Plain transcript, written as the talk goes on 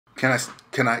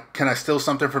Can I steal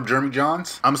something from Jeremy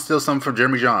Johns? I'm still something from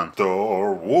Jeremy Johns.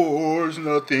 Star Wars,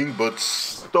 nothing but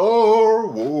Star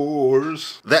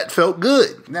Wars. That felt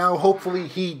good. Now hopefully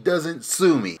he doesn't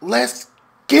sue me. Let's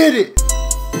get it.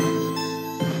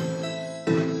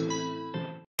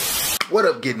 What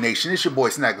up, Get Nation? It's your boy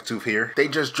Snaggletooth here. They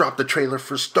just dropped the trailer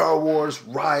for Star Wars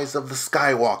Rise of the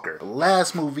Skywalker, the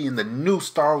last movie in the new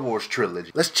Star Wars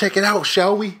trilogy. Let's check it out,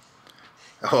 shall we?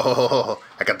 Oh,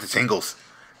 I got the tingles.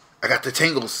 I got the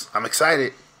tingles. I'm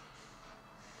excited.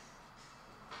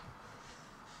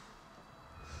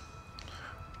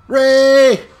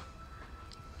 Rey!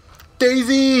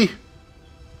 Daisy!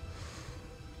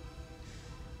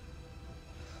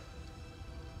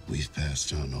 We've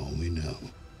passed on all we know.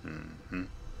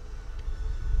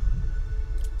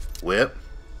 Whip.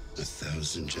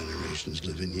 1,000 generations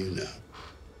live in you now.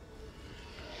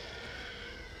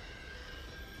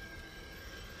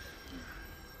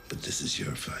 But this is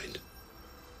your fight.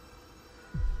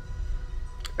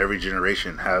 Every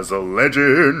generation has a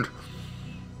legend.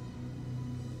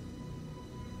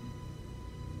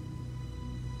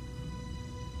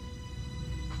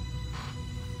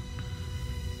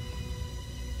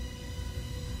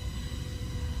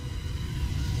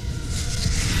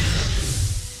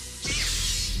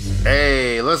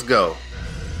 Hey, let's go.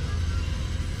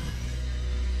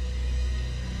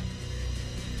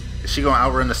 Is she gonna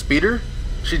outrun the speeder?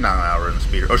 She's not gonna outrun the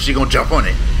speeder. Or is she gonna jump on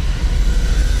it?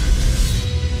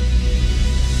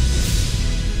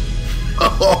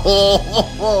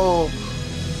 Oh,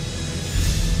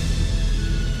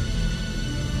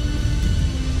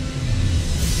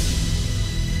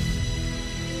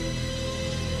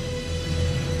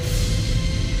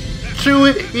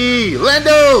 Chewie!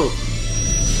 Lando!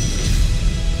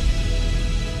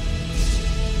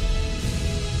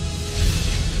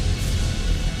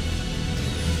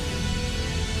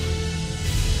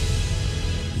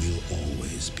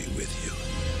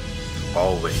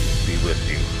 Always be with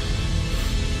you.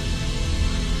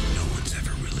 No one's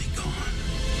ever really gone.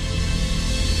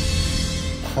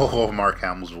 Oh, Mark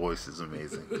Hamill's voice is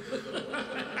amazing.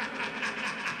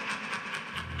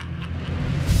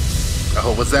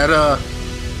 Oh, was that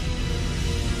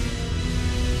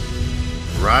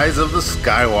Rise of the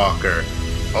Skywalker?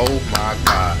 Oh my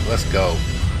God, let's go.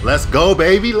 Let's go,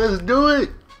 baby, let's do it.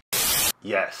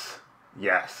 Yes,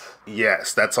 yes,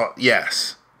 yes, that's all,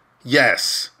 yes,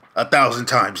 yes. 1,000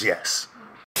 times yes.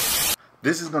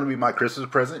 This is going to be my Christmas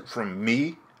present from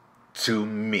me to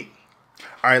me.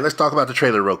 Alright, let's talk about the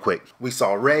trailer real quick. We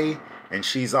saw Rey, and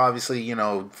she's obviously, you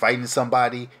know, fighting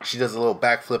somebody. She does a little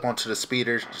backflip onto the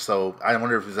speeder. So I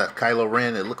wonder if it's that Kylo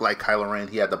Ren. It looked like Kylo Ren.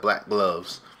 He had the black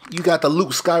gloves. You got the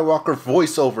Luke Skywalker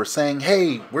voiceover saying,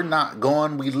 hey, we're not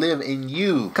gone. We live in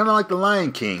you. Kind of like the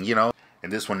Lion King, you know.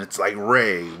 And this one, it's like,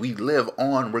 Rey, we live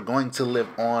on, we're going to live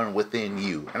on within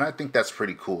you. And I think that's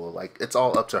pretty cool. Like, it's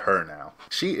all up to her now.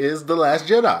 She is the last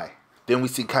Jedi. Then we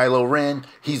see Kylo Ren.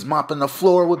 He's mopping the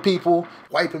floor with people,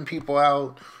 wiping people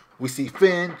out. We see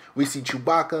Finn. We see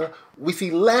Chewbacca. We see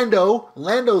Lando.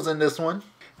 Lando's in this one.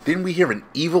 Then we hear an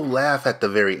evil laugh at the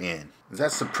very end. Is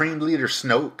that Supreme Leader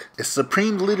Snoke? Is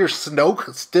Supreme Leader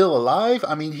Snoke still alive?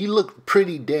 I mean, he looked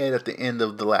pretty dead at the end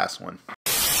of the last one.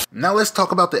 Now let's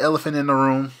talk about the elephant in the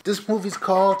room. This movie's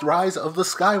called Rise of the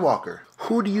Skywalker.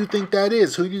 Who do you think that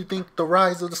is? Who do you think the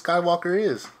Rise of the Skywalker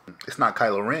is? It's not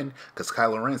Kylo Ren, because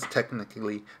Kylo Ren's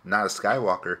technically not a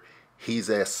Skywalker. He's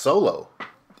a Solo.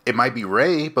 It might be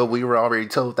Rey, but we were already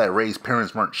told that Rey's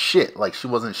parents weren't shit. Like, she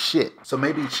wasn't shit. So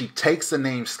maybe she takes the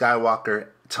name Skywalker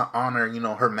to honor, you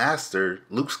know, her master,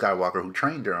 Luke Skywalker, who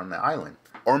trained her on the island.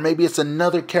 Or maybe it's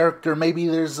another character. Maybe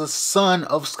there's a son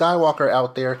of Skywalker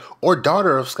out there or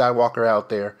daughter of Skywalker out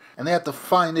there. And they have to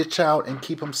find this child and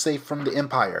keep him safe from the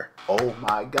Empire. Oh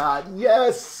my God,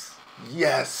 yes!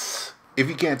 Yes! If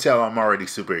you can't tell, I'm already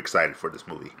super excited for this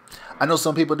movie. I know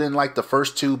some people didn't like the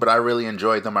first two, but I really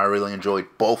enjoyed them. I really enjoyed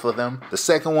both of them. The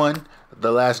second one,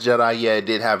 The Last Jedi, yeah, it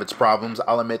did have its problems.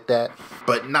 I'll admit that.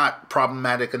 But not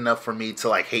problematic enough for me to,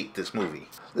 like, hate this movie.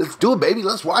 Let's do it, baby.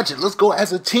 Let's watch it. Let's go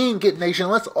as a team, Get Nation.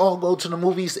 Let's all go to the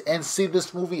movies and see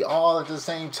this movie all at the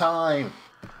same time.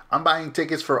 I'm buying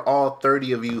tickets for all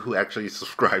 30 of you who actually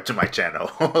subscribe to my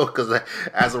channel. Because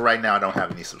as of right now, I don't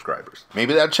have any subscribers.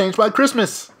 Maybe that'll change by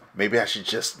Christmas. Maybe I should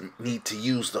just need to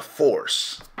use the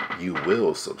Force. You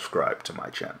will subscribe to my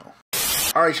channel.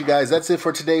 Alright, you guys, that's it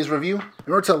for today's review.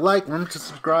 Remember to like, remember to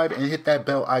subscribe, and hit that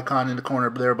bell icon in the corner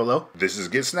there below. This is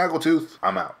Get Snaggletooth.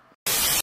 I'm out.